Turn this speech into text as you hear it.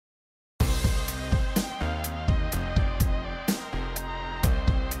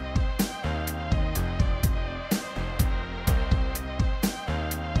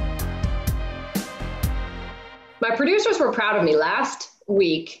My producers were proud of me. Last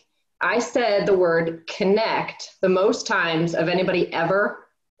week, I said the word connect the most times of anybody ever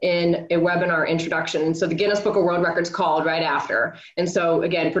in a webinar introduction. And so the Guinness Book of World Records called right after. And so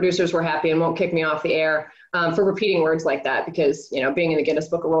again, producers were happy and won't kick me off the air for repeating words like that, because, you know, being in the Guinness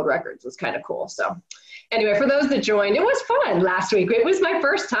Book of World Records was kind of cool. So anyway, for those that joined, it was fun last week. It was my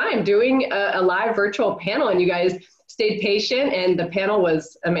first time doing a live virtual panel, and you guys stayed patient, and the panel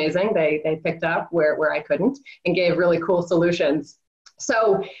was amazing. They picked up where I couldn't and gave really cool solutions.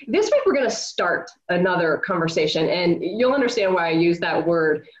 So this week we're going to start another conversation, and you'll understand why I use that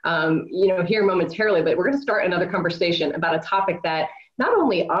word, here momentarily. But we're going to start another conversation about a topic that not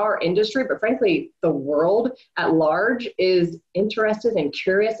only our industry, but frankly the world at large is interested and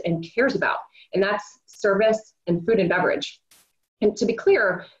curious and cares about, and that's service and food and beverage. And to be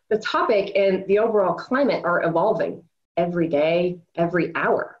clear, the topic and the overall climate are evolving every day, every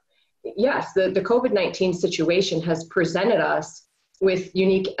hour. Yes, the COVID-19 situation has presented us with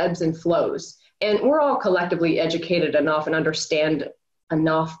unique ebbs and flows, and we're all collectively educated enough and understand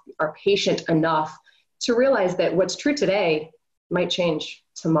enough, are patient enough to realize that what's true today might change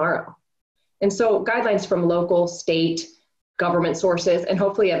tomorrow. And so guidelines from local, state, government sources, and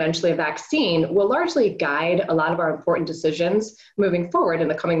hopefully eventually a vaccine will largely guide a lot of our important decisions moving forward in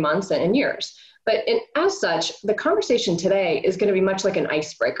the coming months and years. But as such, the conversation today is going to be much like an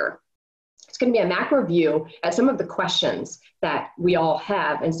icebreaker. It's going to be a macro view at some of the questions that we all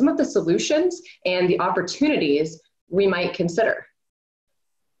have and some of the solutions and the opportunities we might consider.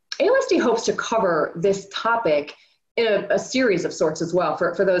 ALSD hopes to cover this topic in a series of sorts as well,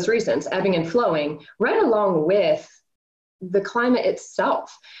 for those reasons, ebbing and flowing, right along with the climate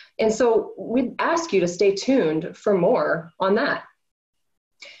itself. And so we'd ask you to stay tuned for more on that.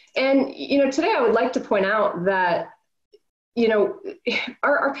 And, today I would like to point out that,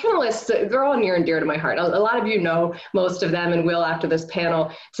 our panelists, they're all near and dear to my heart. A lot of you know most of them and will after this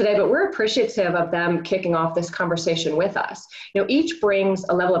panel today, but we're appreciative of them kicking off this conversation with us. Each brings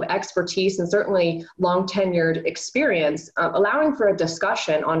a level of expertise and certainly long tenured experience, allowing for a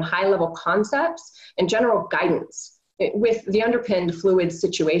discussion on high level concepts and general guidance with the underpinned fluid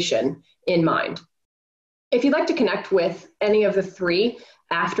situation in mind. If you'd like to connect with any of the three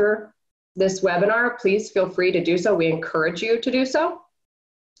after this webinar, please feel free to do so. We encourage you to do so.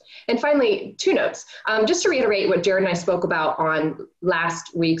 And finally, two notes. Just to reiterate what Jared and I spoke about on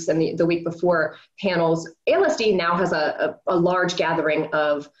last week's and the week before panels, ALSD now has a large gathering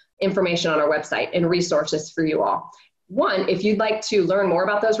of information on our website and resources for you all. One, if you'd like to learn more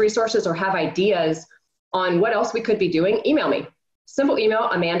about those resources or have ideas on what else we could be doing, email me. Simple email,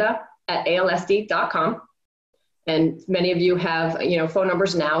 amanda@alsd.com. And many of you have, phone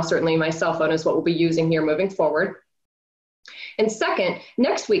numbers now. Certainly my cell phone is what we'll be using here moving forward. And second,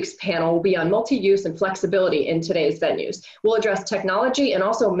 next week's panel will be on multi-use and flexibility in today's venues. We'll address technology and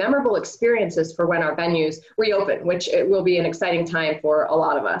also memorable experiences for when our venues reopen, which it will be an exciting time for a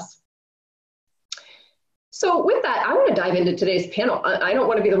lot of us. So with that, I want to dive into today's panel. I don't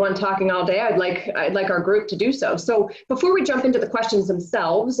want to be the one talking all day. I'd like our group to do so. So before we jump into the questions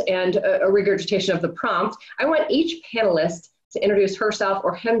themselves and a regurgitation of the prompt, I want each panelist to introduce herself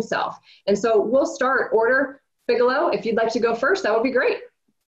or himself. And so we'll start order. Bigelow, if you'd like to go first, that would be great.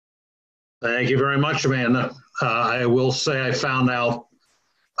 Thank you very much, Amanda. I will say I found out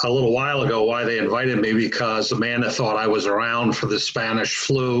a little while ago why they invited me, because Amanda thought I was around for the Spanish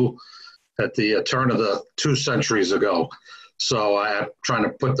flu at the turn of the 2 centuries ago. So I'm trying to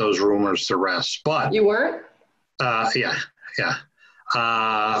put those rumors to rest. But you weren't? Yeah.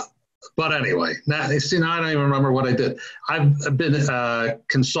 But anyway, now I don't even remember what I did. I've been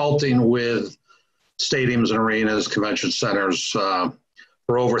consulting with stadiums and arenas, convention centers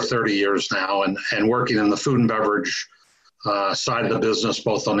for over 30 years now, and working in the food and beverage side of the business,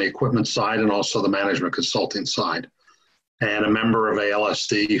 both on the equipment side and also the management consulting side. And a member of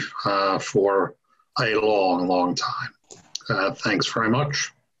ALSD for a long, long time. Thanks very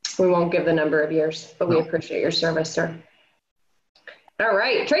much. We won't give the number of years, but we appreciate your service, sir. All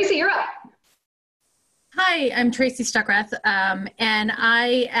right, Tracy, you're up. Hi, I'm Tracy Stuckrath, and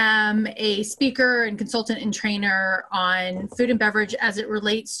I am a speaker and consultant and trainer on food and beverage as it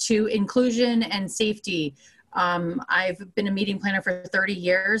relates to inclusion and safety. I've been a meeting planner for 30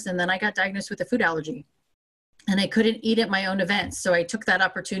 years, and then I got diagnosed with a food allergy. And I couldn't eat at my own events. So I took that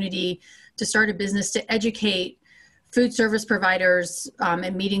opportunity to start a business to educate food service providers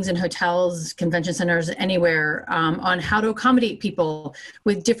and meetings in hotels, convention centers, anywhere on how to accommodate people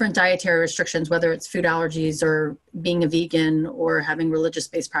with different dietary restrictions, whether it's food allergies or being a vegan or having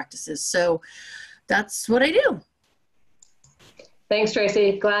religious-based practices. So that's what I do. Thanks,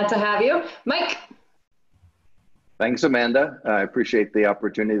 Tracy. Glad to have you. Mike. Thanks, Amanda. I appreciate the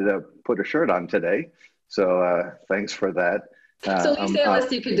opportunity to put a shirt on today. So thanks for that. So least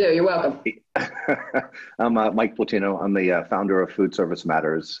ALSD you could do. You're welcome. I'm Mike Plutino. I'm the founder of Foodservice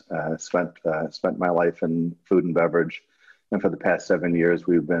Matters. Spent my life in food and beverage. And for the past 7 years,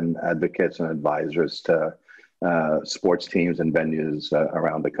 we've been advocates and advisors to sports teams and venues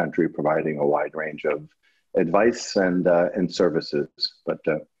around the country, providing a wide range of advice and services. But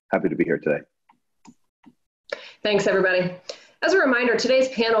happy to be here today. Thanks, everybody. As a reminder, today's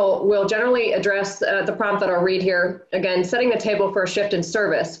panel will generally address the prompt that I'll read here. Again, setting the table for a shift in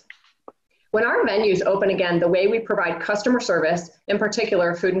service. When our venues open again, the way we provide customer service, in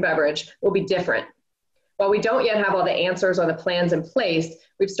particular food and beverage, will be different. While we don't yet have all the answers or the plans in place,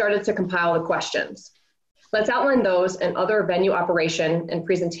 we've started to compile the questions. Let's outline those and other venue operation and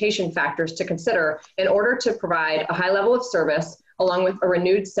presentation factors to consider in order to provide a high level of service along with a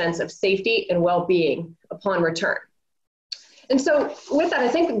renewed sense of safety and well-being upon return. And so with that, I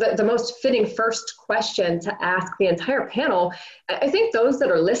think the most fitting first question to ask the entire panel, I think those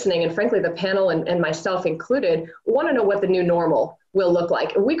that are listening, and frankly, the panel and myself included, want to know what the new normal will look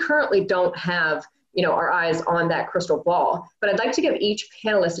like. We currently don't have our eyes on that crystal ball, but I'd like to give each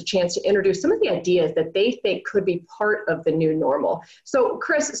panelist a chance to introduce some of the ideas that they think could be part of the new normal. So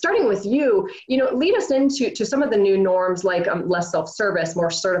Chris, starting with you, lead us into some of the new norms like less self-service,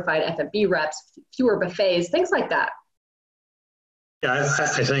 more certified F&B reps, fewer buffets, things like that. Yeah,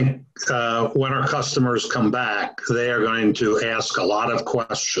 I think when our customers come back, they are going to ask a lot of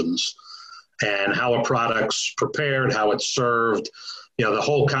questions, and how a product's prepared, how it's served, the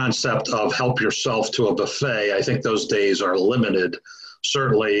whole concept of help yourself to a buffet. I think those days are limited,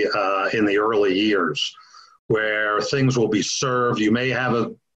 certainly in the early years, where things will be served. You may have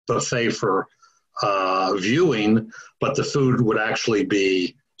a buffet for viewing, but the food would actually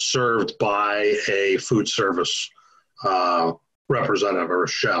be served by a food service representative or a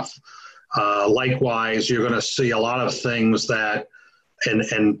chef. Likewise, you're going to see a lot of things that,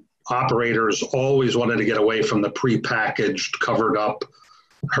 and operators always wanted to get away from the prepackaged, covered up,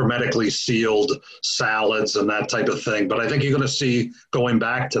 hermetically sealed salads and that type of thing. But I think you're going to see going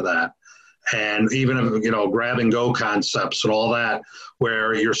back to that. And even, grab and go concepts and all that,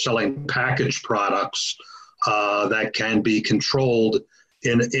 where you're selling packaged products that can be controlled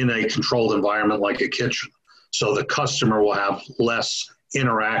in a controlled environment like a kitchen. So the customer will have less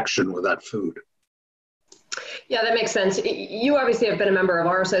interaction with that food. Yeah, that makes sense. You obviously have been a member of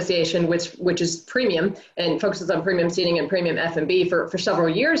our association, which is premium and focuses on premium seating and premium F&B for several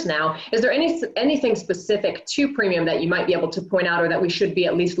years now. Is there anything specific to premium that you might be able to point out, or that we should be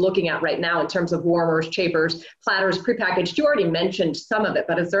at least looking at right now in terms of warmers, chapers, platters, prepackaged? You already mentioned some of it,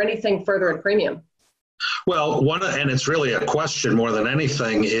 but is there anything further in premium? Well, and it's really a question more than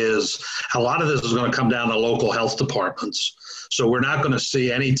anything, is a lot of this is going to come down to local health departments. So we're not going to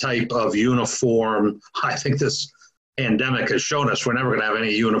see any type of uniform. I think this pandemic has shown us we're never going to have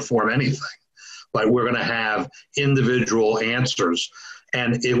any uniform anything, but we're going to have individual answers.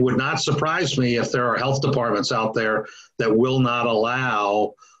 And it would not surprise me if there are health departments out there that will not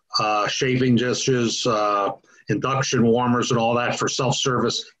allow shaving dishes, induction warmers and all that for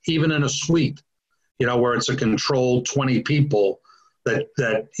self-service, even in a suite, where it's a controlled 20 people that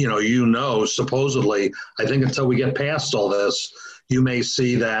supposedly. I think until we get past all this, you may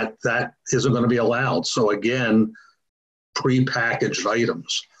see that isn't going to be allowed. So again, prepackaged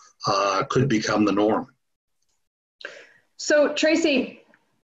items could become the norm. So Tracy,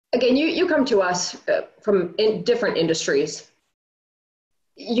 again, you come to us from different industries.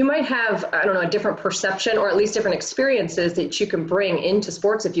 You might have, a different perception, or at least different experiences that you can bring into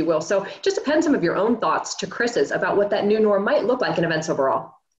sports, if you will. So just append some of your own thoughts to Chris's about what that new norm might look like in events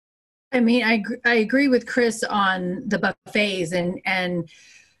overall. I mean, I agree with Chris on the buffets and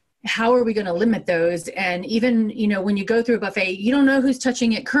how are we going to limit those? And even, when you go through a buffet, you don't know who's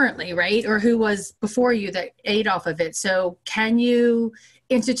touching it currently, right? Or who was before you that ate off of it. So can you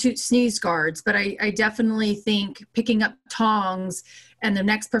institute sneeze guards? But I definitely think picking up tongs and the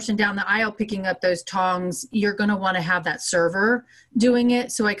next person down the aisle picking up those tongs, you're going to want to have that server doing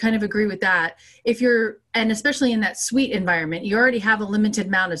it. So I kind of agree with that. And especially in that suite environment, you already have a limited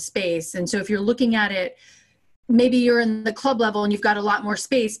amount of space. And so if you're looking at it, maybe you're in the club level and you've got a lot more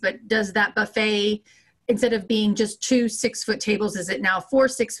space, but does that buffet, instead of being just 2 6-foot tables, is it now 4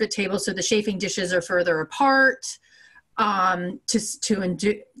 6-foot tables? So the chafing dishes are further apart to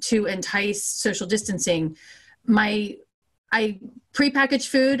entice social distancing. Prepackaged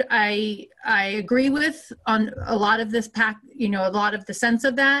food, I agree with on a lot of this a lot of the sense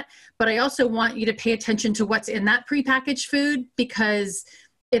of that, but I also want you to pay attention to what's in that prepackaged food, because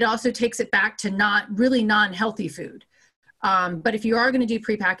it also takes it back to not really non-healthy food. But if you are going to do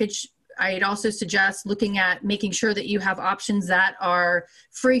prepackaged, I'd also suggest looking at making sure that you have options that are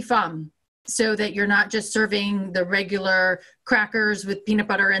free from, so that you're not just serving the regular crackers with peanut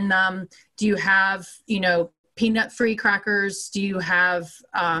butter in them. Do you have, peanut-free crackers? Do you have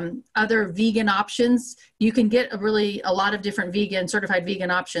other vegan options? You can get a lot of different certified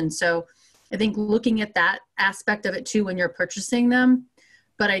vegan options. So I think looking at that aspect of it too when you're purchasing them.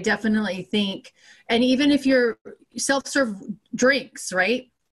 But I definitely think, and even if you're self-serve drinks, right?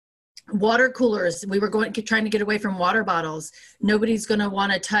 Water coolers, we were trying to get away from water bottles. Nobody's going to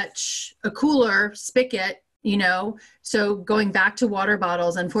want to touch a cooler spigot, so going back to water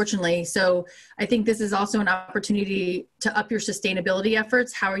bottles, unfortunately. So I think this is also an opportunity to up your sustainability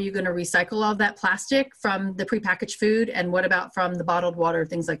efforts. How are you going to recycle all of that plastic from the prepackaged food? And what about from the bottled water,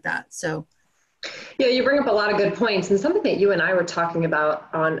 things like that? So. Yeah, you bring up a lot of good points, and something that you and I were talking about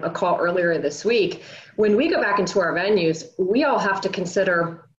on a call earlier this week. When we go back into our venues, we all have to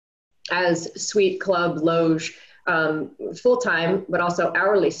consider, as suite, club, loge, full-time, but also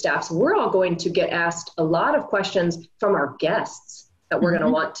hourly staffs, we're all going to get asked a lot of questions from our guests that we're going to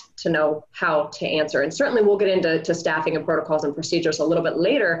want to know how to answer. And certainly we'll get into staffing and protocols and procedures a little bit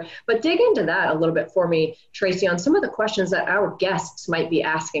later, but dig into that a little bit for me, Tracy, on some of the questions that our guests might be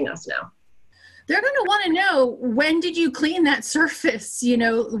asking us now. They're going to want to know, when did you clean that surface?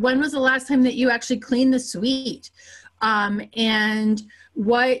 When was the last time that you actually cleaned the suite? And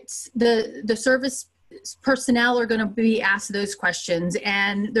what the service personnel are going to be asked those questions,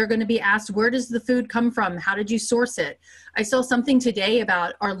 and they're going to be asked, where does the food come from? How did you source it? I saw something today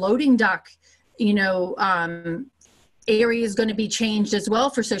about our loading dock, area is going to be changed as well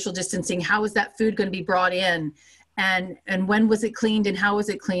for social distancing. How is that food going to be brought in? And when was it cleaned, and how was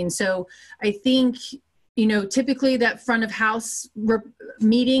it cleaned? So I think, typically that front of house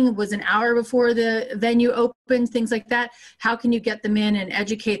meeting was an hour before the venue opened, things like that. How can you get them in and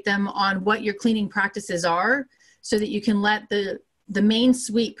educate them on what your cleaning practices are, so that you can let the main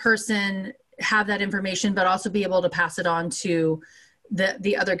suite person have that information, but also be able to pass it on to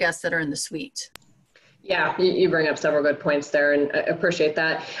the other guests that are in the suite? Yeah, you bring up several good points there, and I appreciate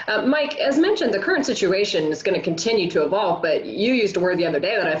that. Mike, as mentioned, the current situation is going to continue to evolve, but you used a word the other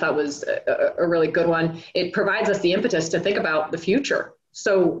day that I thought was a really good one. It provides us the impetus to think about the future.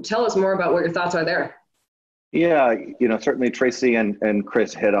 So tell us more about what your thoughts are there. Yeah, certainly Tracy and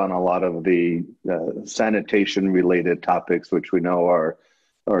Chris hit on a lot of the sanitation related topics, which we know are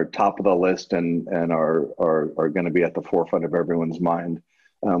top of the list and are going to be at the forefront of everyone's mind.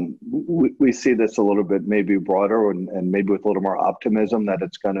 We see this a little bit maybe broader and maybe with a little more optimism that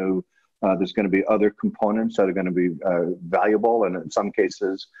it's going to, there's going to be other components that are going to be valuable, and in some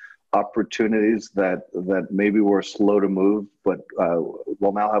cases opportunities that maybe were slow to move, but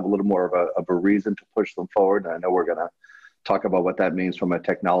we'll now have a little more of a reason to push them forward. And I know we're going to talk about what that means from a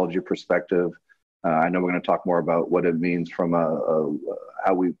technology perspective. I know we're going to talk more about what it means from how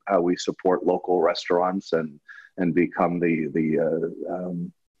we support local restaurants and become the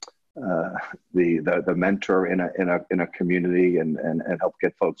mentor in a community and help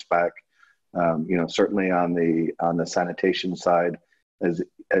get folks back. Certainly on the sanitation side,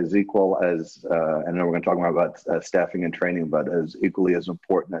 as equal as I know we're going to talk more about staffing and training, but as equally as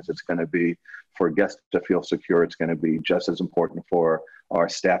important as it's going to be for guests to feel secure, it's going to be just as important for our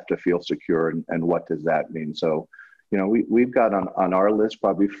staff to feel secure. And what does that mean? So, we've got on our list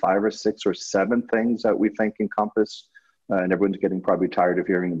probably 5 or 6 or 7 things that we think encompass, and everyone's getting probably tired of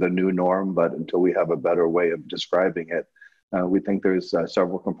hearing the new norm, but until we have a better way of describing it, we think there's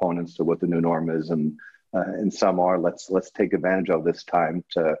several components to what the new norm is, and some are let's take advantage of this time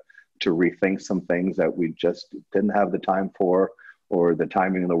to rethink some things that we just didn't have the time for, or the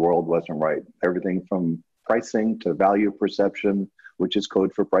timing in the world wasn't right. Everything from pricing to value perception, which is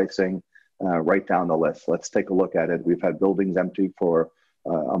code for pricing, right down the list. Let's take a look at it. We've had buildings empty for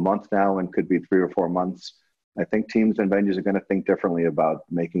a month now, and could be 3 or 4 months. I think teams and venues are going to think differently about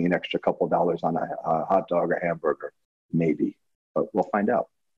making an extra couple of dollars on a hot dog or hamburger, maybe, but we'll find out.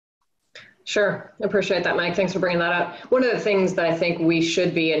 Sure. I appreciate that, Mike. Thanks for bringing that up. One of the things that I think we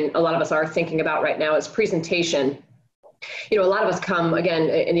should be, and a lot of us are thinking about right now, is presentation. A lot of us come, again,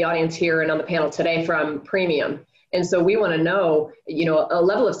 in the audience here and on the panel today, from premium. And so we want to know, a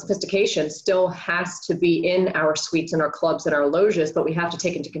level of sophistication still has to be in our suites and our clubs and our loges, but we have to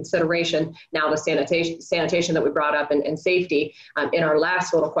take into consideration now the sanitation that we brought up and safety in our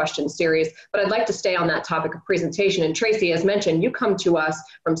last little question series. But I'd like to stay on that topic of presentation. And Tracy, as mentioned, you come to us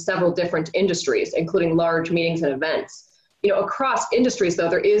from several different industries, including large meetings and events. across industries, though,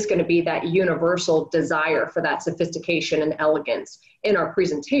 there is going to be that universal desire for that sophistication and elegance in our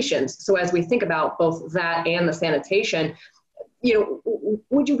presentations. So as we think about both that and the sanitation,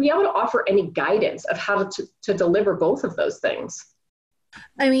 would you be able to offer any guidance of how to deliver both of those things?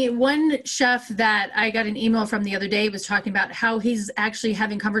 I mean, one chef that I got an email from the other day was talking about how he's actually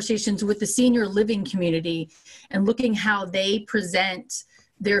having conversations with the senior living community and looking how they present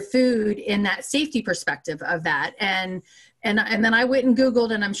their food in that safety perspective of that. And then I went and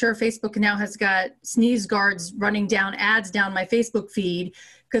Googled, and I'm sure Facebook now has got sneeze guards running down ads down my Facebook feed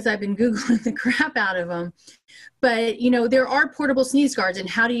because I've been Googling the crap out of them. But, there are portable sneeze guards, and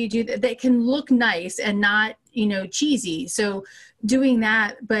how do you do that? They can look nice and not, cheesy. So doing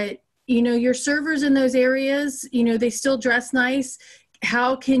that, but, your servers in those areas, they still dress nice.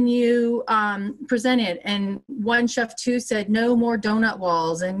 How can you present it? And one chef too said, no more donut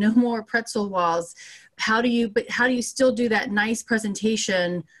walls and no more pretzel walls. How do you still do that nice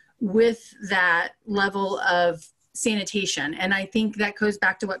presentation with that level of sanitation? And I think that goes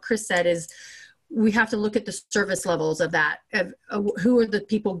back to what Chris said, is we have to look at the service levels of that. Who are the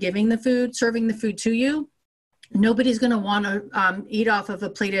people giving the food, serving the food to you? Nobody's going to want to eat off of a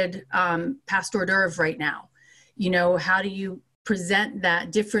plated past hors d'oeuvre right now. How do you present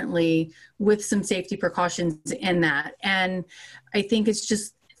that differently with some safety precautions in that? And I think it's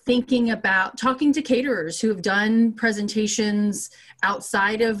just thinking about talking to caterers who have done presentations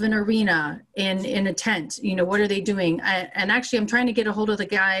outside of an arena in a tent. What are they doing? And actually, I'm trying to get a hold of the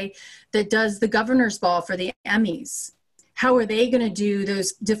guy that does the governor's ball for the Emmys. How are they going to do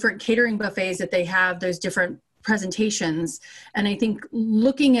those different catering buffets that they have, those different presentations? And I think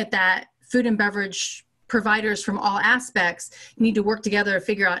looking at that, food and beverage providers from all aspects need to work together to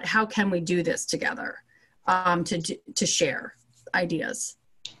figure out how can we do this together to share ideas.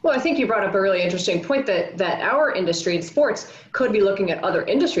 Well, I think you brought up a really interesting point that our industry in sports could be looking at other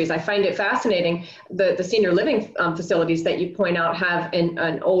industries. I find it fascinating. The senior living facilities that you point out have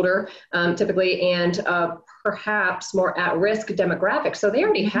an older, typically, and perhaps more at-risk demographic. So they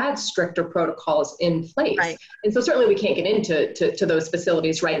already had stricter protocols in place. Right. And so certainly we can't get into those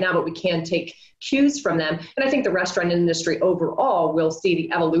facilities right now, but we can take cues from them. And I think the restaurant industry overall will see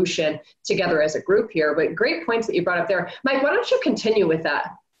the evolution together as a group here. But great points that you brought up there. Mike, why don't you continue with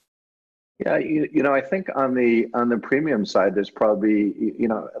that? Yeah, I think on the premium side, there's probably,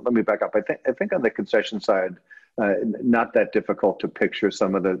 let me back up. I think on the concession side, not that difficult to picture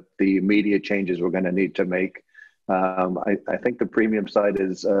some of the immediate changes we're going to need to make. I think the premium side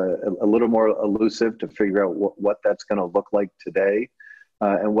is a little more elusive to figure out what that's going to look like today,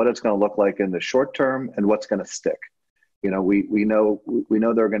 and what it's going to look like in the short term, and what's going to stick. We know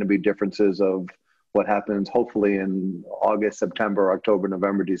there are going to be differences of what happens hopefully in August, September, October,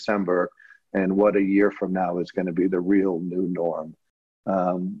 November, December, and what a year from now is going to be the real new norm.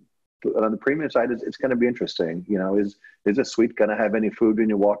 But on the premium side, it's going to be interesting. Is a suite going to have any food when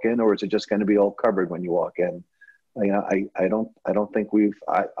you walk in, or is it just going to be all covered when you walk in? I don't think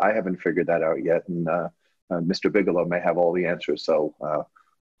I haven't figured that out yet. And Mr. Bigelow may have all the answers. So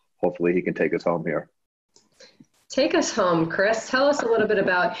hopefully he can take us home here. Take us home, Chris. Tell us a little bit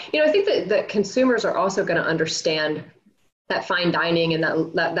about, I think that consumers are also going to understand that fine dining and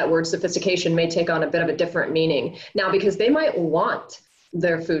that word sophistication may take on a bit of a different meaning now, because they might want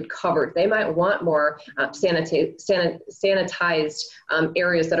their food covered. They might want more sanitized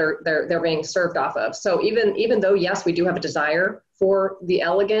areas that they're being served off of. So even though, yes, we do have a desire for the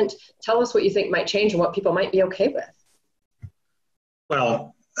elegant, tell us what you think might change and what people might be okay with.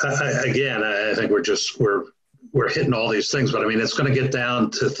 Well, again, I think we're hitting all these things, but I mean, it's going to get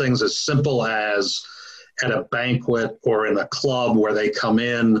down to things as simple as at a banquet or in a club where they come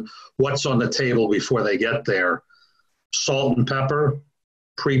in, what's on the table before they get there? Salt and pepper,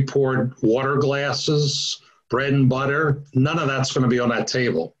 pre-poured water glasses, bread and butter, none of that's going to be on that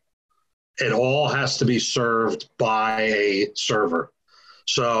table. It all has to be served by a server.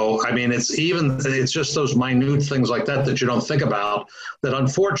 So, I mean, it's just those minute things like that you don't think about that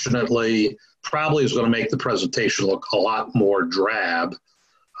unfortunately probably is going to make the presentation look a lot more drab.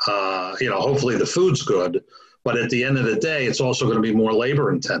 Hopefully the food's good, but at the end of the day, it's also going to be more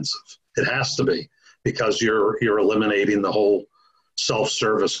labor intensive. It has to be, because you're eliminating the whole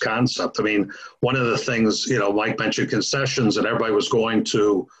self-service concept. I mean, one of the things, Mike mentioned concessions, and everybody was going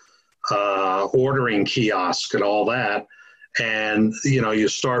to ordering kiosk and all that. And, you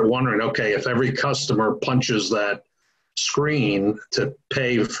start wondering, okay, if every customer punches that screen to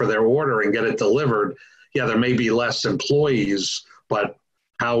pay for their order and get it delivered, yeah, there may be less employees, but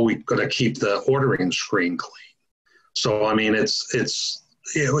how are we going to keep the ordering screen clean? So, I mean, it's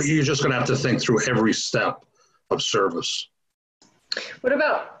you're just going to have to think through every step of service. What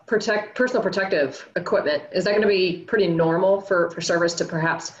about personal protective equipment? Is that going to be pretty normal for service to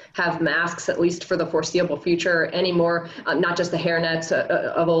perhaps have masks, at least for the foreseeable future, anymore, not just the hairnets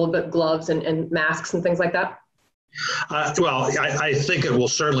of old, but gloves and masks and things like that? Well, I think it will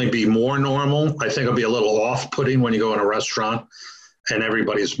certainly be more normal. I think it'll be a little off-putting when you go in a restaurant and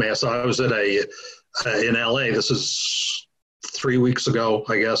everybody's masked. I was at in LA, this is 3 weeks ago,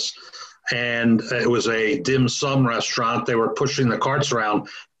 I guess, and it was a dim sum restaurant. They were pushing the carts around.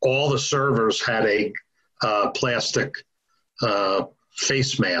 All the servers had a plastic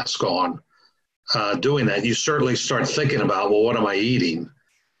face mask on. Doing that, you certainly start thinking about, well, what am I eating?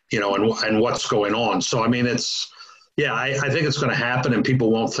 And what's going on. So, I mean, I think it's going to happen and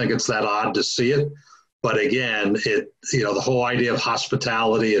people won't think it's that odd to see it. But again, the whole idea of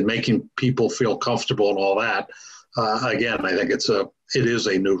hospitality and making people feel comfortable and all that, again, I think it is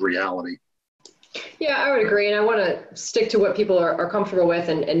a new reality. Yeah, I would agree. And I want to stick to what people are comfortable with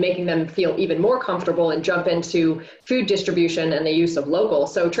and making them feel even more comfortable and jump into food distribution and the use of local.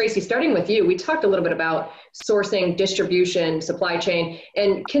 So Tracy, starting with you, we talked a little bit about sourcing, distribution, supply chain,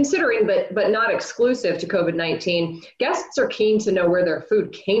 and considering but not exclusive to COVID-19, guests are keen to know where their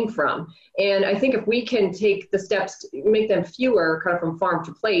food came from. And I think if we can take the steps to make them fewer, kind of from farm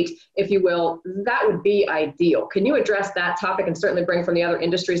to plate, if you will, that would be ideal. Can you address that topic and certainly bring from the other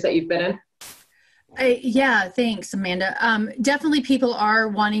industries that you've been in? Yeah, thanks, Amanda. Definitely people are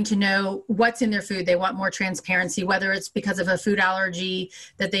wanting to know what's in their food. They want more transparency, whether it's because of a food allergy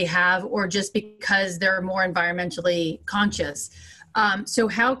that they have or just because they're more environmentally conscious. So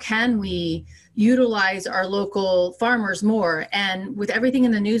how can we utilize our local farmers more? And with everything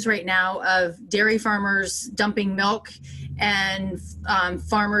in the news right now of dairy farmers dumping milk and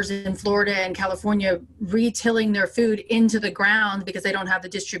farmers in Florida and California retilling their food into the ground because they don't have the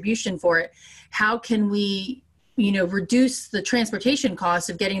distribution for it, how can we, reduce the transportation costs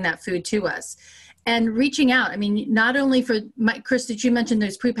of getting that food to us? And reaching out, I mean, not only for, Chris, did you mention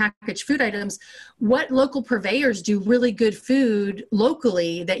those prepackaged food items, what local purveyors do really good food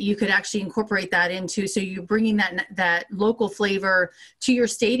locally that you could actually incorporate that into, so you're bringing that local flavor to your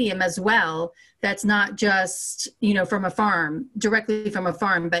stadium as well, that's not just, from a farm, directly from a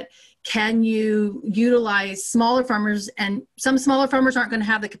farm, but can you utilize smaller farmers? And some smaller farmers aren't going to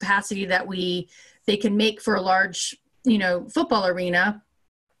have the capacity that they can make for a large, football arena,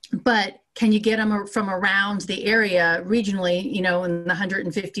 but can you get them from around the area regionally, in the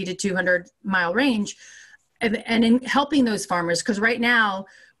 150 to 200 mile range, and in helping those farmers? Because right now,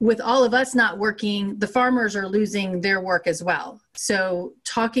 with all of us not working, the farmers are losing their work as well. So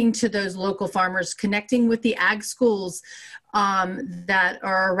talking to those local farmers, connecting with the ag schools that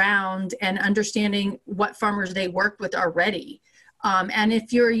are around and understanding what farmers they work with already. And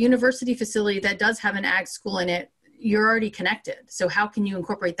if you're a university facility that does have an ag school in it, you're already connected. So how can you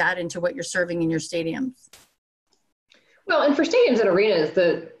incorporate that into what you're serving in your stadiums? Well, and for stadiums and arenas,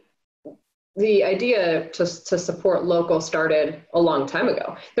 the idea to support local started a long time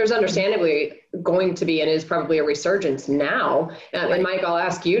ago. There's understandably going to be and is probably a resurgence now. And Mike, I'll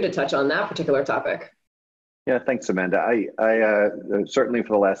ask you to touch on that particular topic. Yeah, thanks, Amanda. I certainly for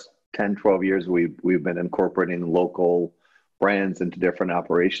the last 10, 12 years, we've been incorporating local brands into different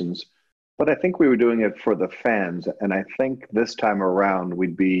operations. But I think we were doing it for the fans, and I think this time around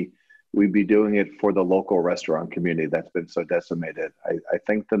we'd be doing it for the local restaurant community that's been so decimated. I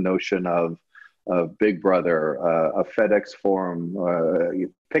think the notion of Big Brother, a FedEx Forum,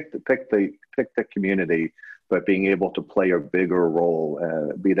 you pick the community, but being able to play a bigger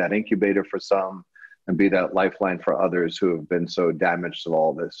role, be that incubator for some, and be that lifeline for others who have been so damaged to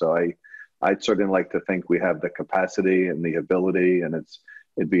all this. So I'd certainly like to think we have the capacity and the ability, and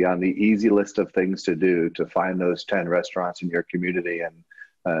it'd be on the easy list of things to do to find those 10 restaurants in your community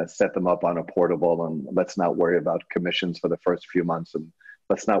and set them up on a portable, and let's not worry about commissions for the first few months, and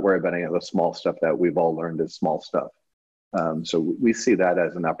let's not worry about any of the small stuff that we've all learned is small stuff. So we see that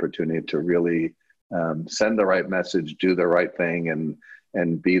as an opportunity to really send the right message, do the right thing,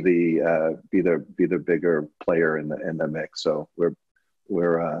 and be the bigger player in the mix. So we're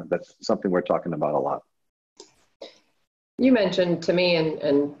that's something we're talking about a lot. You mentioned to me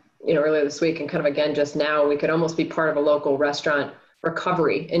and earlier this week and kind of again just now, we could almost be part of a local restaurant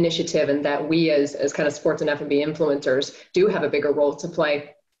recovery initiative, and that we as kind of sports and F&B influencers do have a bigger role to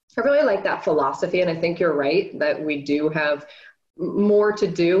play. I really like that philosophy, and I think you're right that we do have more to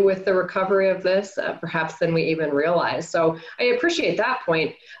do with the recovery of this, perhaps than we even realize. So I appreciate that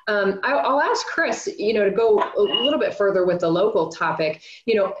point. I'll ask Chris, to go a little bit further with the local topic.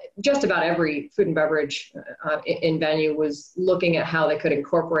 Just about every food and beverage in venue was looking at how they could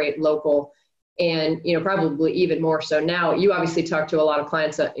incorporate local and, probably even more so now. You obviously talk to a lot of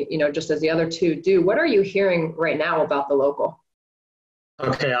clients that, just as the other two do. What are you hearing right now about the local?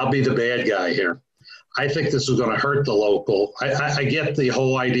 Okay, I'll be the bad guy here. I think this is going to hurt the local. I get the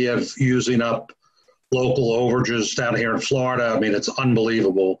whole idea of using up local overages down here in Florida. I mean, it's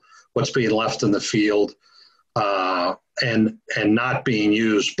unbelievable what's being left in the field and not being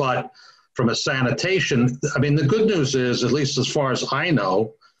used. But from a sanitation, I mean, the good news is, at least as far as I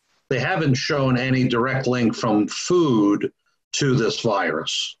know, they haven't shown any direct link from food to this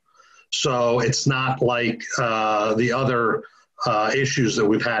virus. So it's not like the other issues that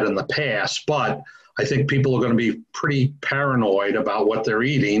we've had in the past, but I think people are going to be pretty paranoid about what they're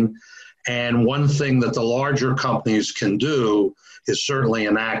eating. And one thing that the larger companies can do is certainly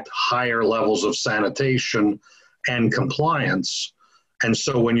enact higher levels of sanitation and compliance. And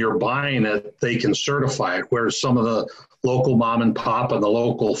so when you're buying it, they can certify it, whereas some of the local mom and pop and the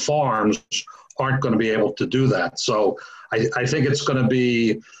local farms aren't going to be able to do that. So I think it's going to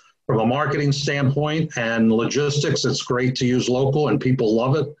be, from a marketing standpoint and logistics, it's great to use local and people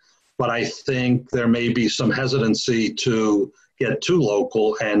love it. But I think there may be some hesitancy to get too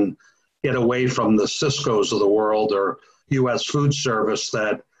local and get away from the Cisco's of the world or U.S. Foodservice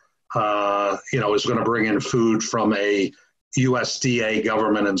that, is going to bring in food from a USDA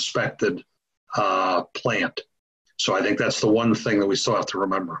government inspected plant. So I think that's the one thing that we still have to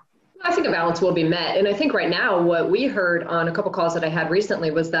remember. I think a balance will be met. And I think right now what we heard on a couple calls that I had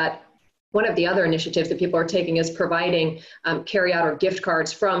recently was that one of the other initiatives that people are taking is providing carry-out or gift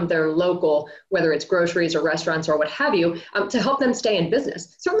cards from their local, whether it's groceries or restaurants or what have you, to help them stay in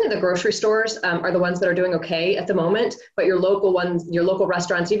business. Certainly the grocery stores are the ones that are doing okay at the moment, but your local ones, your local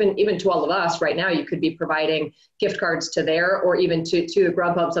restaurants, even to all of us right now, you could be providing gift cards to there, or even to the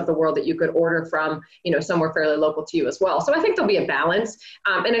Grubhubs of the world that you could order from, somewhere fairly local to you as well. So I think there'll be a balance.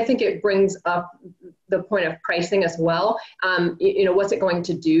 And I think it brings up the point of pricing as well. What's it going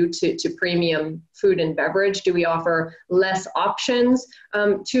to do to premium food and beverage? Do we offer less options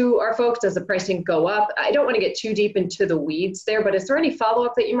to our folks? Does the pricing go up? I don't want to get too deep into the weeds there, but is there any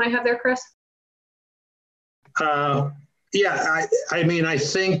follow-up that you might have there, Chris? Yeah, I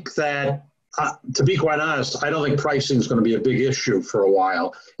think that, to be quite honest, I don't think pricing is going to be a big issue for a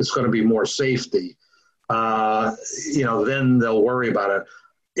while. It's going to be more safety. Then they'll worry about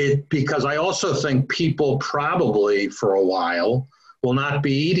it. Because I also think people probably for a while will not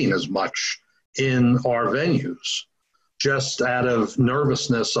be eating as much in our venues, just out of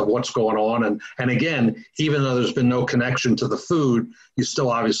nervousness of what's going on. And again, even though there's been no connection to the food, you still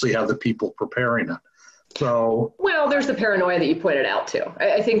obviously have the people preparing it. So, well, there's the paranoia that you pointed out too.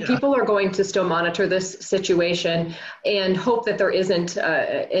 I think people are going to still monitor this situation and hope that there isn't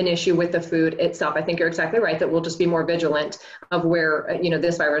an issue with the food itself. I think you're exactly right that we'll just be more vigilant of where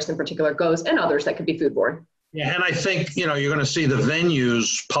this virus in particular goes, and others that could be foodborne. Yeah, and I think you're going to see the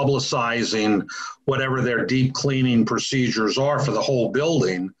venues publicizing whatever their deep cleaning procedures are for the whole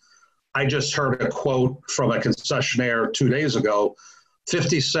building. I just heard a quote from a concessionaire 2 days ago: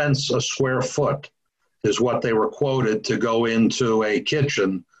 50 cents a square foot is what they were quoted to go into a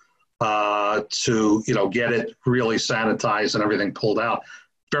kitchen to get it really sanitized and everything pulled out.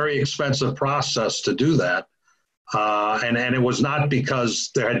 Very expensive process to do that. And it was not because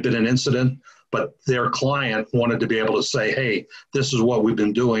there had been an incident, but their client wanted to be able to say, hey, this is what we've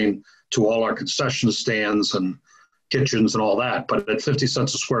been doing to all our concession stands and kitchens and all that. But at 50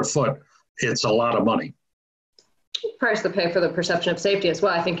 cents a square foot, it's a lot of money. Price to pay for the perception of safety as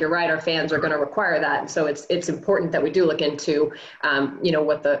well. I think you're right. Our fans are going to require that. So it's important that we do look into,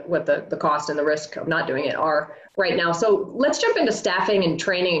 what the cost and the risk of not doing it are right now. So let's jump into staffing and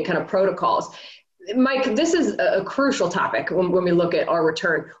training and kind of protocols. Mike, this is a crucial topic when we look at our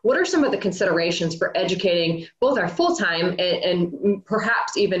return. What are some of the considerations for educating both our full-time and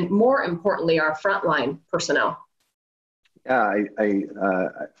perhaps even more importantly, our frontline personnel? Yeah,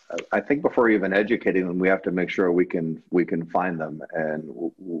 I think before even educating them, we have to make sure we can find them, and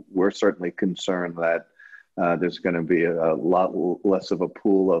we're certainly concerned that there's going to be a lot less of a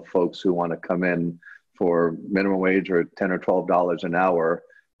pool of folks who want to come in for minimum wage or $10 or $12 an hour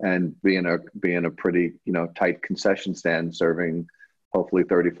and be in a pretty tight concession stand serving hopefully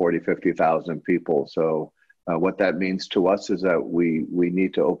 30, 40, 50,000 people. So what that means to us is that we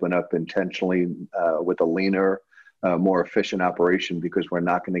need to open up intentionally with a leaner, more efficient operation, because we're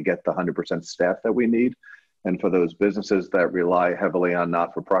not going to get the 100% staff that we need. And for those businesses that rely heavily on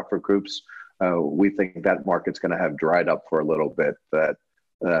not-for-profit groups, we think that market's going to have dried up for a little bit. That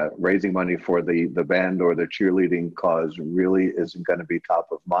raising money for the band or the cheerleading cause really isn't going to be top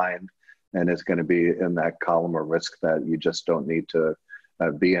of mind, and it's going to be in that column of risk that you just don't need to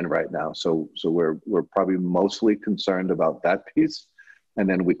be in right now. So we're probably mostly concerned about that piece, and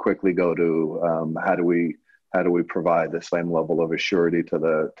then we quickly go to how do we provide the same level of assurity to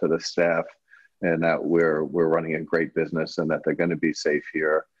the staff, and that we're running a great business and that they're going to be safe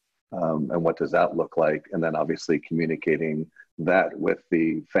here, and what does that look like, and then obviously communicating that with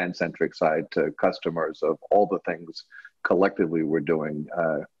the fan-centric side to customers of all the things collectively we're doing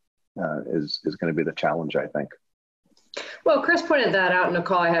is going to be the challenge, I think. Well, Chris pointed that out in a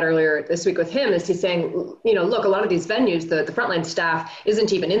call I had earlier this week with him. Is he's saying, look, a lot of these venues, the frontline staff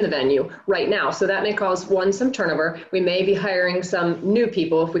isn't even in the venue right now. So that may cause some turnover. We may be hiring some new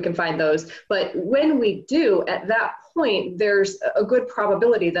people if we can find those. But when we do, at that point, there's a good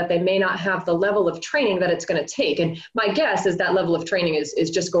probability that they may not have the level of training that it's going to take. And my guess is that level of training is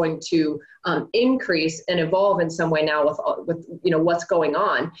just going to increase and evolve in some way now with what's going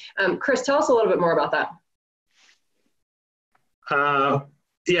on. Chris, tell us a little bit more about that.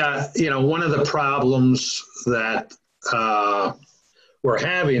 One of the problems that we're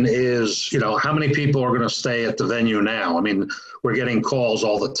having is, how many people are going to stay at the venue now? I mean, we're getting calls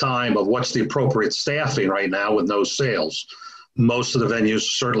all the time of what's the appropriate staffing right now with no sales. Most of the venues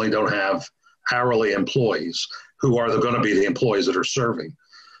certainly don't have hourly employees who are going to be the employees that are serving.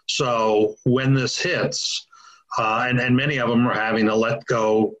 So when this hits, and many of them are having to let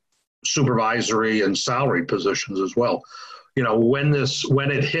go supervisory and salary positions as well. When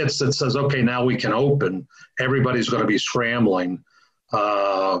it hits, it says, okay, now we can open, everybody's going to be scrambling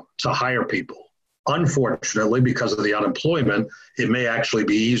to hire people. Unfortunately, because of the unemployment, it may actually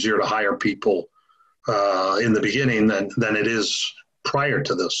be easier to hire people in the beginning than it is prior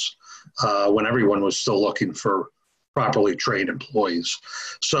to this, when everyone was still looking for properly trained employees.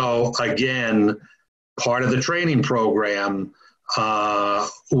 So again, part of the training program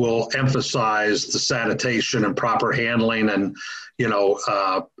will emphasize the sanitation and proper handling and,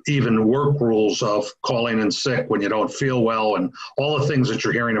 even work rules of calling in sick when you don't feel well and all the things that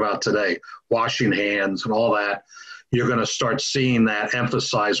you're hearing about today, washing hands and all that. You're going to start seeing that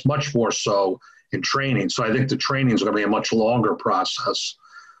emphasized much more so in training. So I think the training is going to be a much longer process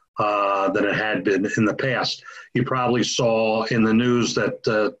than it had been in the past. You probably saw in the news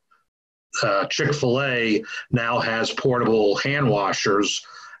that Chick-fil-A now has portable hand washers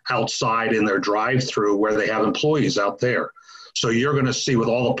outside in their drive-through where they have employees out there. So you're going to see with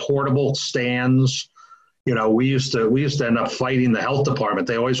all the portable stands, we used to end up fighting the health department.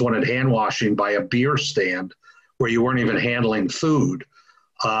 They always wanted hand washing by a beer stand where you weren't even handling food.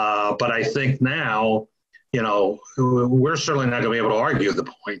 But I think now, we're certainly not going to be able to argue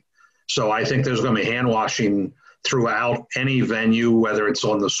the point. So I think there's going to be hand washing throughout any venue, whether it's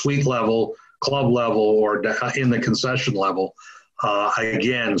on the suite level, club level, or in the concession level,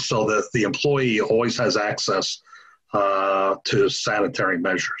 again, so that the employee always has access to sanitary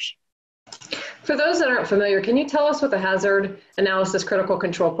measures. For those that aren't familiar, can you tell us what the hazard analysis critical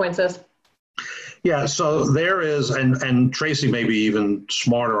control points is? Yeah, so there is, and Tracy may be even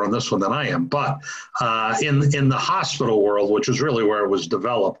smarter on this one than I am, but in the hospital world, which is really where it was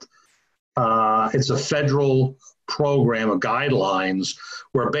developed, it's a federal program of guidelines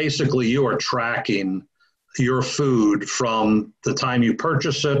where basically you are tracking your food from the time you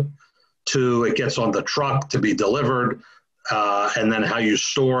purchase it to it gets on the truck to be delivered, and then how you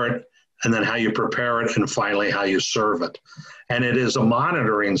store it, and then how you prepare it, and finally how you serve it. And it is a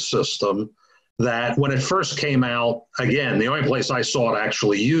monitoring system that when it first came out, again, the only place I saw it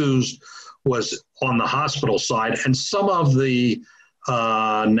actually used was on the hospital side, and some of the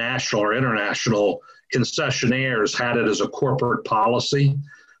national or international concessionaires had it as a corporate policy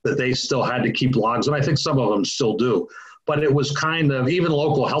that they still had to keep logs, and I think some of them still do. But it was kind of, even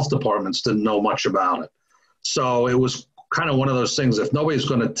local health departments didn't know much about it. So it was kind of one of those things, if nobody's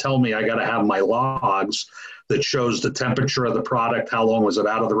going to tell me I got to have my logs that shows the temperature of the product, how long was it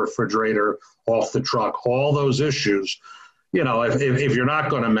out of the refrigerator, off the truck, all those issues, if you're not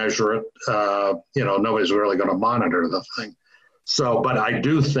going to measure it, nobody's really going to monitor the thing. So, but I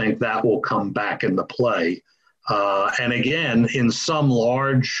do think that will come back into play. And again, in some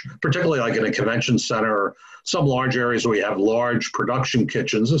large, particularly like in a convention center, some large areas where we have large production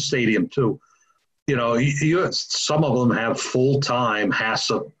kitchens, a stadium too, some of them have full-time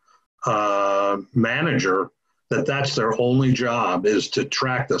HACCP manager that's their only job is to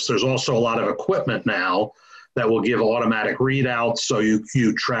track this. There's also a lot of equipment now that will give automatic readouts. So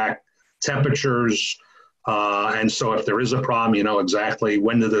you track temperatures. And so if there is a problem, you know exactly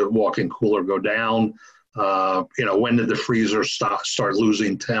when did the walk-in cooler go down, when did the freezer start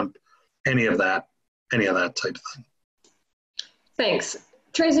losing temp, any of that type of thing. Thanks.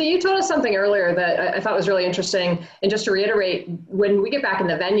 Tracy, you told us something earlier that I thought was really interesting. And just to reiterate, when we get back in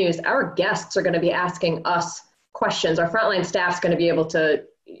the venues, our guests are going to be asking us questions. Our frontline staff's going to be able to,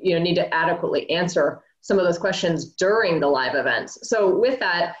 need to adequately answer some of those questions during the live events. So with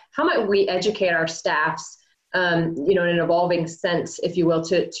that, how might we educate our staffs, in an evolving sense, if you will,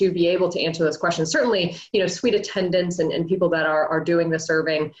 to be able to answer those questions? Certainly, suite attendants and people that are doing the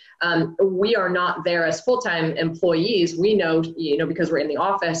serving, we are not there as full-time employees. We know, because we're in the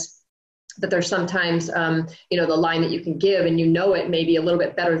office, that there's sometimes, the line that you can give and it maybe a little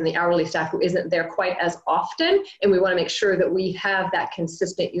bit better than the hourly staff who isn't there quite as often. And we want to make sure that we have that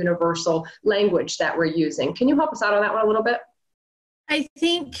consistent universal language that we're using. Can you help us out on that one a little bit? I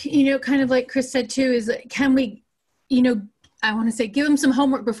think, kind of like Chris said too, is can we, I want to say, give them some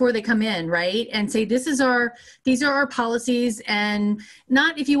homework before they come in, right? And say, these are our policies, and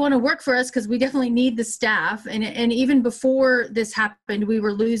not if you want to work for us, because we definitely need the staff. And even before this happened, we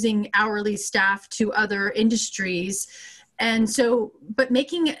were losing hourly staff to other industries. And so, but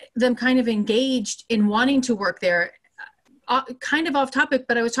making them kind of engaged in wanting to work there. Kind of off topic,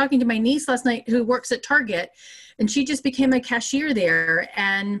 but I was talking to my niece last night who works at Target, and she just became a cashier there.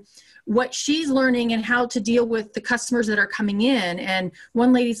 And what she's learning and how to deal with the customers that are coming in. And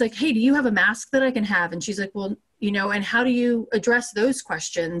one lady's like, hey, do you have a mask that I can have? And she's like, well, and how do you address those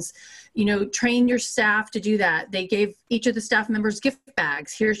questions? Train your staff to do that. They gave each of the staff members gift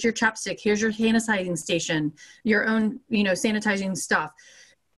bags. Here's your chapstick. Here's your sanitizing station, your own, sanitizing stuff.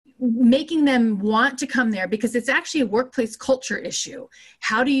 Making them want to come there, because it's actually a workplace culture issue.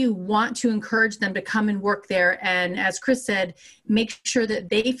 How do you want to encourage them to come and work there? And as Chris said, make sure that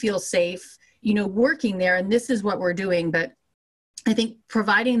they feel safe, working there. And this is what we're doing. But I think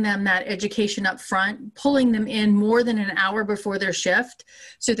providing them that education up front, pulling them in more than an hour before their shift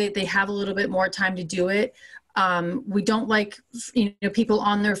so that they have a little bit more time to do it. We don't like, people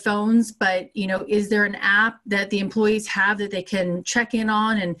on their phones, but, is there an app that the employees have that they can check in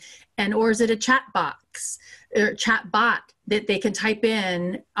on, or is it a chat box or chat bot that they can type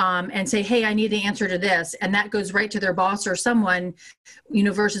in, and say, hey, I need the answer to this. And that goes right to their boss or someone,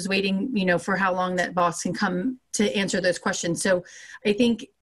 versus waiting, for how long that boss can come to answer those questions. So I think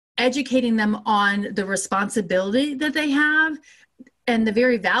educating them on the responsibility that they have, and the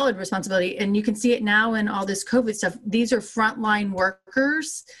very valid responsibility. And you can see it now in all this COVID stuff. These are frontline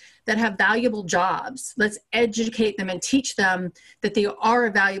workers that have valuable jobs. Let's educate them and teach them that they are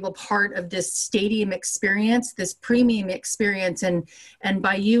a valuable part of this stadium experience, this premium experience. And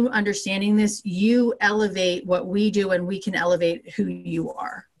by you understanding this, you elevate what we do, and we can elevate who you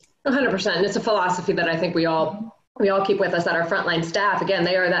are. 100%. It's a philosophy that I think we all keep with us, that our frontline staff, again,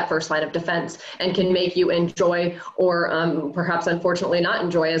 they are that first line of defense and can make you enjoy, or perhaps unfortunately not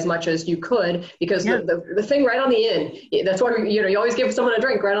enjoy as much as you could, because the thing right on the end, that's why, you always give someone a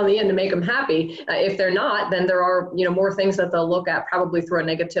drink right on the end to make them happy. If they're not, then there are, more things that they'll look at probably through a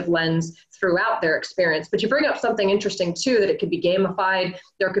negative lens throughout their experience. But you bring up something interesting too, that it could be gamified.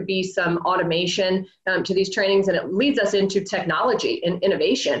 There could be some automation to these trainings, and it leads us into technology and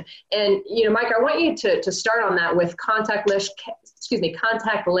innovation. And, Mike, I want you to start on that with contactless,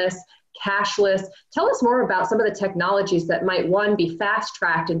 cashless. Tell us more about some of the technologies that might, one, be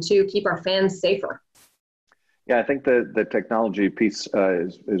fast-tracked, and two, keep our fans safer. Yeah, I think the technology piece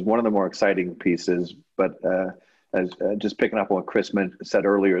is one of the more exciting pieces, but as just picking up on what Chris said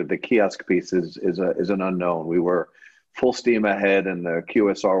earlier, the kiosk piece is an unknown. We were full steam ahead, and the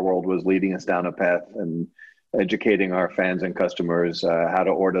QSR world was leading us down a path and educating our fans and customers how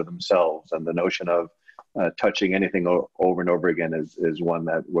to order themselves. And the notion of touching anything over and over again is one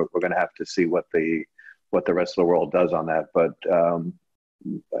that we're going to have to see what the rest of the world does on that. But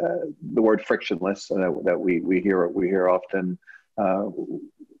the word frictionless that we hear often.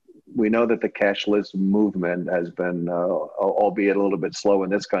 We know that the cashless movement has been, albeit a little bit slow in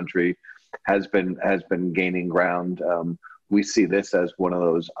this country, has been gaining ground. We see this as one of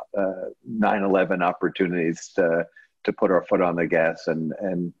those 9/11 opportunities to put our foot on the gas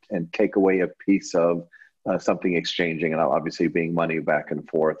and take away a piece of something exchanging, and obviously being money back and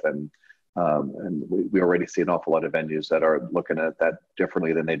forth. And we already see an awful lot of venues that are looking at that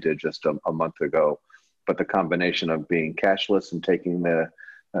differently than they did just a month ago. But the combination of being cashless and taking the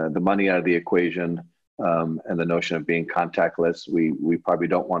money out of the equation, and the notion of being contactless, we probably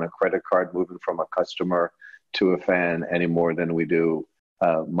don't want a credit card moving from a customer to a fan any more than we do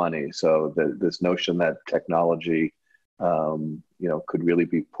money. So this notion that technology, could really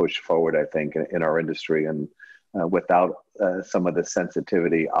be pushed forward, I think, in our industry, and without some of the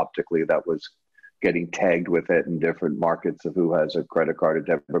sensitivity optically that was getting tagged with it in different markets of who has a credit card, a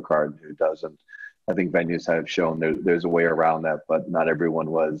debit card, who doesn't. I think venues have shown there's a way around that, but not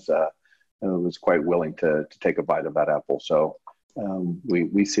everyone was quite willing to take a bite of that apple. So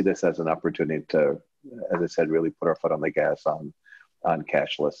we see this as an opportunity to, as I said, really put our foot on the gas on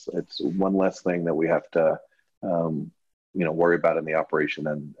cashless. It's one less thing that we have to worry about in the operation,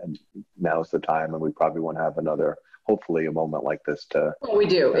 and now's the time, and we probably won't have another, hopefully, a moment like this to. Well, we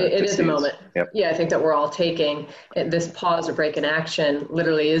do. It is a moment. Yep. Yeah, I think that we're all taking this pause or break in action.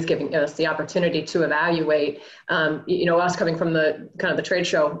 Literally, is giving us the opportunity to evaluate. Us coming from the kind of the trade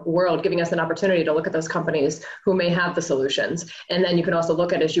show world, giving us an opportunity to look at those companies who may have the solutions, and then you can also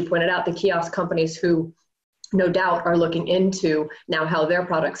look at, as you pointed out, the kiosk companies who no doubt are looking into now how their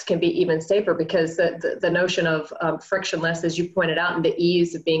products can be even safer, because the notion of frictionless, as you pointed out, and the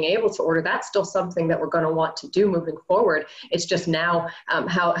ease of being able to order, that's still something that we're going to want to do moving forward. It's just now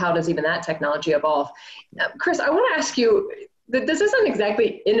how does even that technology evolve? Chris, I want to ask you, this isn't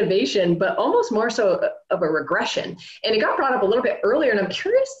exactly innovation, but almost more so of a regression. And it got brought up a little bit earlier, and I'm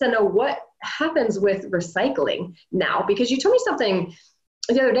curious to know what happens with recycling now, because you told me something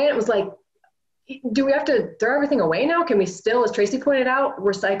the other day, and it was like, do we have to throw everything away now? Can we still, as Tracy pointed out,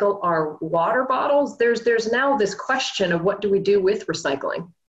 recycle our water bottles? There's now this question of what do we do with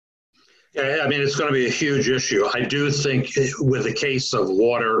recycling? Yeah, I mean, it's going to be a huge issue. I do think with the case of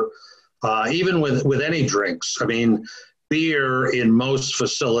water, even with any drinks, I mean, beer in most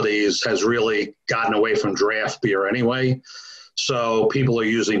facilities has really gotten away from draft beer anyway. So people are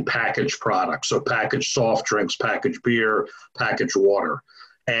using packaged products. So packaged soft drinks, packaged beer, packaged water.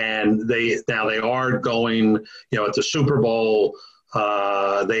 And they are going, at the Super Bowl,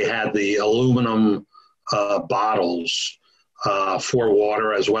 they had the aluminum bottles for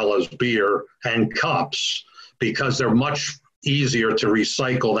water as well as beer and cups, because they're much easier to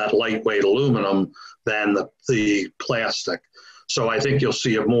recycle, that lightweight aluminum, than the plastic. So I think you'll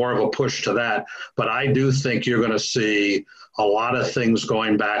see more of a push to that. But I do think you're going to see a lot of things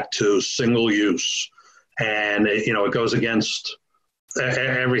going back to single use. And, it goes against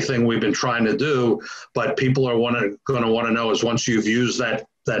everything we've been trying to do, but people are going to want to know is, once you've used that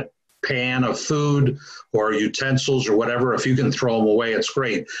pan of food or utensils or whatever, if you can throw them away, it's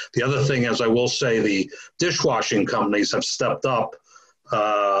great. The other thing is, I will say, the dishwashing companies have stepped up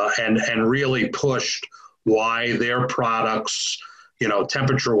and really pushed why their products,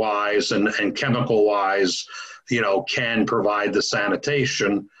 temperature wise and chemical wise, can provide the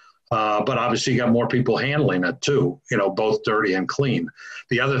sanitation. But obviously you got more people handling it too, both dirty and clean.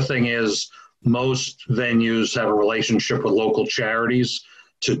 The other thing is, most venues have a relationship with local charities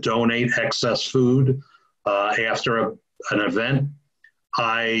to donate excess food after an event.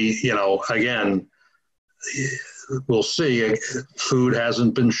 Again, we'll see. Food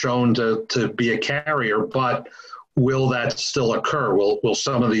hasn't been shown to be a carrier, but will that still occur? Will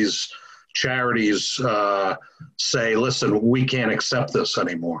some of these charities say, listen, we can't accept this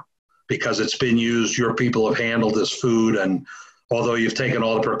anymore because it's been used, your people have handled this food, and although you've taken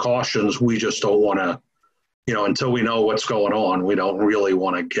all the precautions, we just don't want to, until we know what's going on, we don't really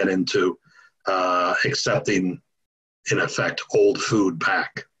want to get into accepting, in effect, old food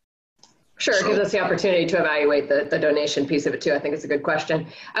back. Sure, it gives us the opportunity to evaluate the donation piece of it too. I think it's a good question.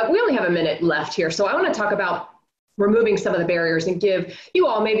 We only have a minute left here, so I want to talk about removing some of the barriers and give you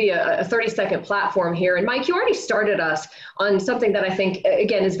all maybe a 30-second platform here. And Mike, you already started us on something that I think,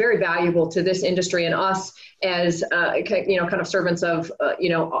 again, is very valuable to this industry and us as, kind of servants of,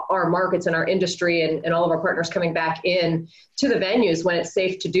 our markets and our industry and all of our partners coming back in to the venues when it's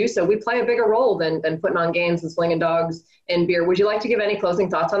safe to do so. We play a bigger role than putting on games and slinging dogs and beer. Would you like to give any closing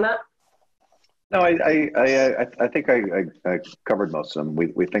thoughts on that? No, I think I covered most of them.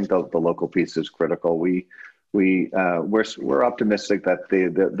 We think the local piece is critical. We're optimistic that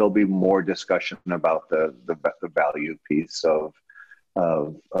there'll be more discussion about the value piece of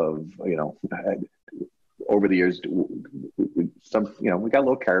over the years. We got a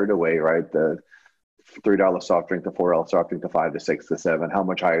little carried away, right? The $3 soft drink, the $4 soft drink, the $5 to $6 to $7. How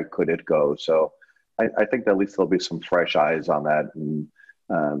much higher could it go? So I think that at least there'll be some fresh eyes on that, and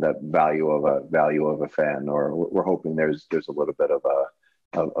that value of a fan. Or we're hoping there's a little bit of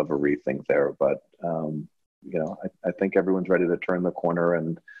a rethink there, but. I think everyone's ready to turn the corner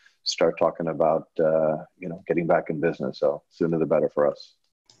and start talking about, getting back in business. So sooner the better for us.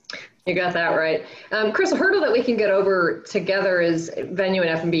 You got that right. Chris, a hurdle that we can get over together is venue and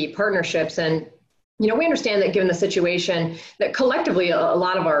F&B partnerships. And, we understand that given the situation that collectively a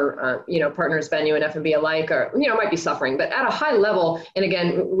lot of our, partners, venue and F&B alike are, might be suffering, but at a high level, and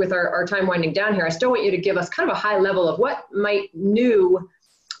again, with our time winding down here, I still want you to give us kind of a high level of what might new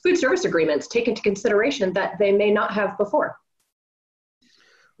food service agreements take into consideration that they may not have before.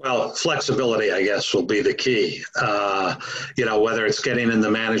 Well, flexibility, I guess, will be the key. Whether it's getting in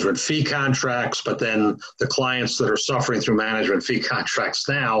the management fee contracts, but then the clients that are suffering through management fee contracts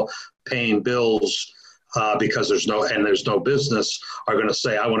now, paying bills because there's no business, are going to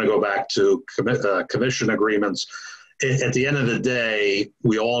say, I want to go back to commission agreements. At the end of the day,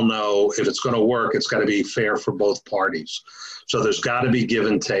 we all know if it's going to work, it's got to be fair for both parties. So there's got to be give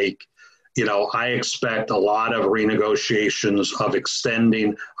and take. I expect a lot of renegotiations of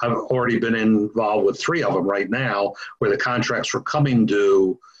extending. I've already been involved with 3 of them right now where the contracts were coming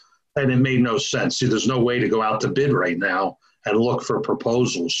due and it made no sense. See, there's no way to go out to bid right now and look for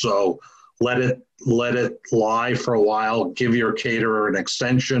proposals. So let it lie for a while, give your caterer an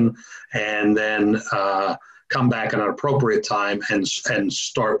extension, and then come back at an appropriate time and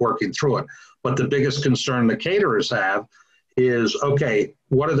start working through it. But the biggest concern the caterers have is, okay,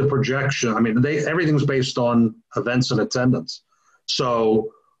 what are the projections? I mean, everything's based on events and attendance.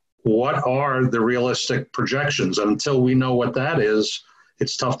 So what are the realistic projections? And until we know what that is,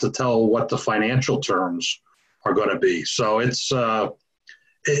 it's tough to tell what the financial terms are going to be. So it's going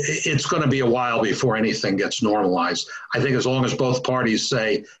to be a while before anything gets normalized. I think as long as both parties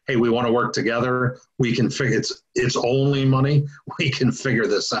say, hey, we want to work together, we can figure it's only money. We can figure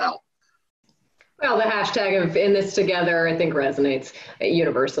this out. Well, the hashtag of "in this together" I think resonates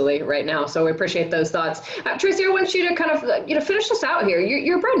universally right now. So we appreciate those thoughts. Tracy, I want you to kind of finish this out here.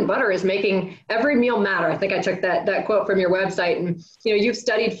 Your bread and butter is making every meal matter. I think I took that quote from your website, and you've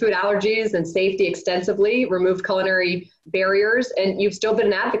studied food allergies and safety extensively, removed culinary barriers, and you've still been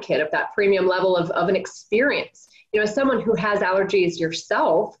an advocate of that premium level of an experience. As someone who has allergies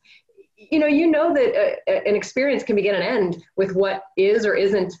yourself, you know that an experience can begin and end with what is or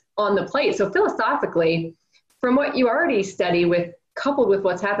isn't on the plate. So philosophically, from what you already study coupled with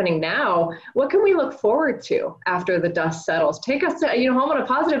what's happening now, what can we look forward to after the dust settles? Take us home on a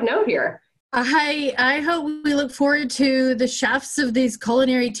positive note here. I hope we look forward to the chefs of these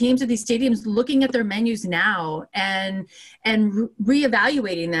culinary teams of these stadiums looking at their menus now and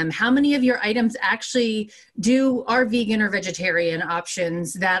reevaluating them. How many of your items actually are vegan or vegetarian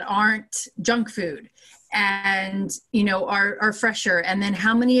options that aren't junk food and are fresher? And then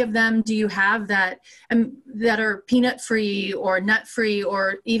how many of them do you have that are peanut free or nut free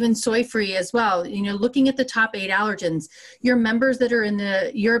or even soy free as well? Looking at the top 8 allergens, your members that are in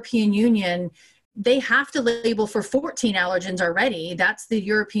the European Union, they have to label for 14 allergens already. That's the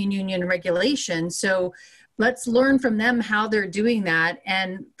European Union regulation. So let's learn from them how they're doing that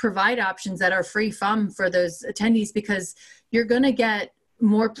and provide options that are free for those attendees, because you're going to get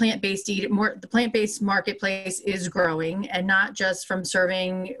more plant-based the plant-based marketplace is growing, and not just from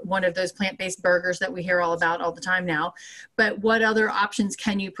serving one of those plant-based burgers that we hear all about all the time now, but what other options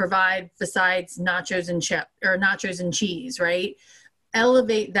can you provide besides nachos and cheese, right?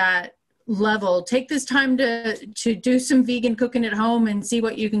 Elevate that level. Take this time to do some vegan cooking at home and see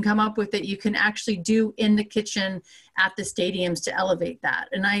what you can come up with that you can actually do in the kitchen at the stadiums to elevate that.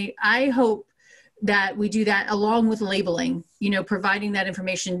 And I hope that we do that along with labeling, providing that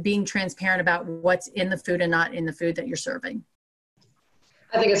information, being transparent about what's in the food and not in the food that you're serving.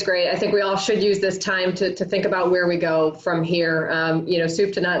 I think it's great. I think we all should use this time to think about where we go from here,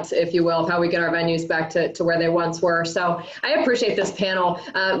 soup to nuts, if you will, of how we get our venues back to where they once were. So I appreciate this panel,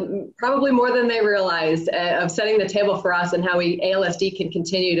 probably more than they realized, of setting the table for us and how ALSD can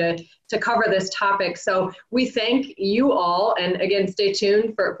continue to cover this topic. So we thank you all. And again, stay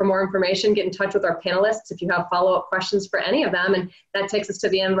tuned for more information. Get in touch with our panelists if you have follow-up questions for any of them. And that takes us to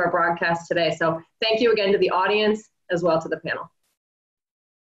the end of our broadcast today. So thank you again to the audience as well to the panel.